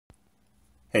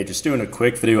Hey, just doing a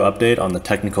quick video update on the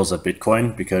technicals of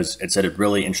Bitcoin because it's at a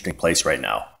really interesting place right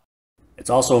now. It's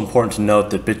also important to note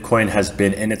that Bitcoin has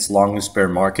been in its longest bear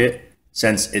market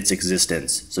since its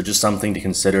existence. So just something to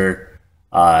consider.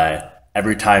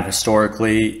 Every time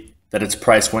historically that its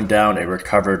price went down, it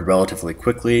recovered relatively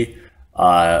quickly.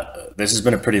 This has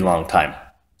been a pretty long time.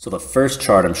 So the first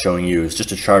chart I'm showing you is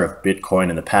just a chart of Bitcoin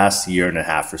in the past year and a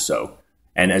half or so.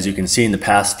 And as you can see in the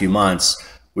past few months,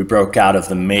 we broke out of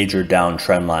the major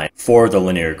downtrend line for the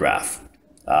linear graph.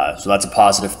 So that's a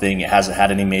positive thing. It hasn't had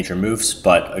any major moves,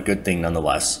 but a good thing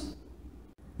nonetheless.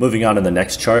 Moving on to the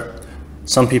next chart.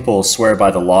 Some people swear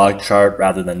by the log chart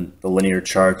rather than the linear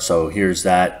chart, so here's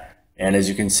that. And as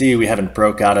you can see, we haven't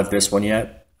broke out of this one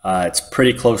yet. It's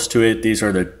pretty close to it. These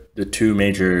are the two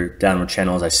major downward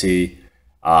channels I see.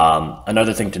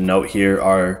 Another thing to note here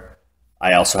are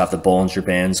I also have the Bollinger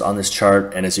Bands on this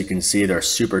chart, and as you can see, they're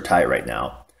super tight right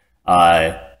now.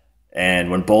 And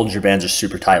when Bollinger Bands are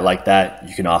super tight like that,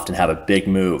 you can often have a big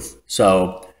move.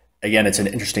 So again, it's an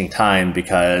interesting time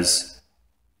because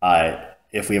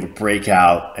if we have a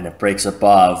breakout and it breaks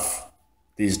above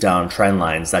these downtrend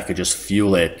lines, that could just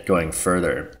fuel it going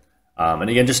further. And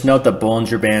again, just note that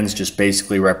Bollinger Bands just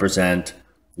basically represent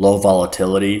low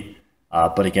volatility,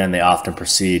 but again, they often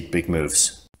precede big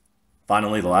moves.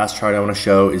 Finally, the last chart I want to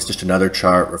show is just another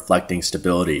chart reflecting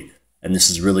stability. And this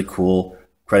is really cool.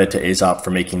 Credit to Aesop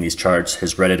for making these charts.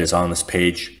 His Reddit is on this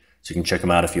page, so you can check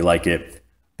him out if you like it.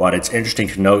 But it's interesting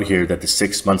to note here that the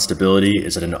 6-month stability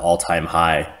is at an all-time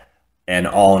high. And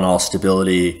all in all,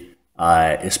 stability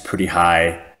is pretty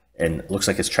high and looks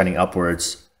like it's trending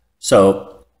upwards.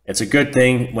 So it's a good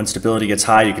thing. When stability gets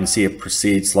high, you can see it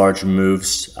precedes large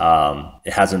moves.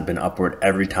 It hasn't been upward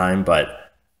every time, but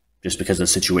just because of the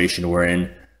situation we're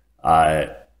in,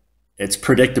 it's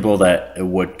predictable that it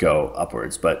would go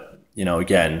upwards. But you know,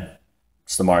 again,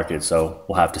 it's the market, so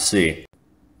we'll have to see.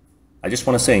 I just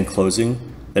want to say in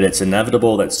closing that it's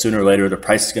inevitable that sooner or later the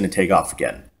price is going to take off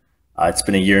again. It's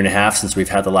been a year and a half since we've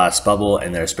had the last bubble,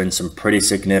 and there's been some pretty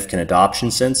significant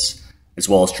adoption since, as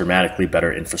well as dramatically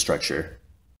better infrastructure.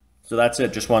 So that's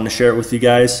it. Just wanted to share it with you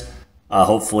guys.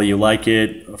 Hopefully you like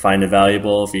it, find it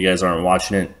valuable if you guys aren't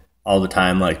watching it all the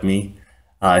time like me.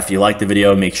 If you like the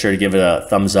video, make sure to give it a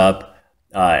thumbs up.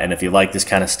 And if you like this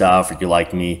kind of stuff, or you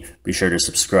like me, be sure to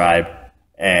subscribe,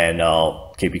 and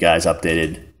I'll keep you guys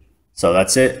updated. So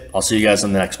that's it. I'll see you guys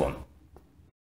on the next one.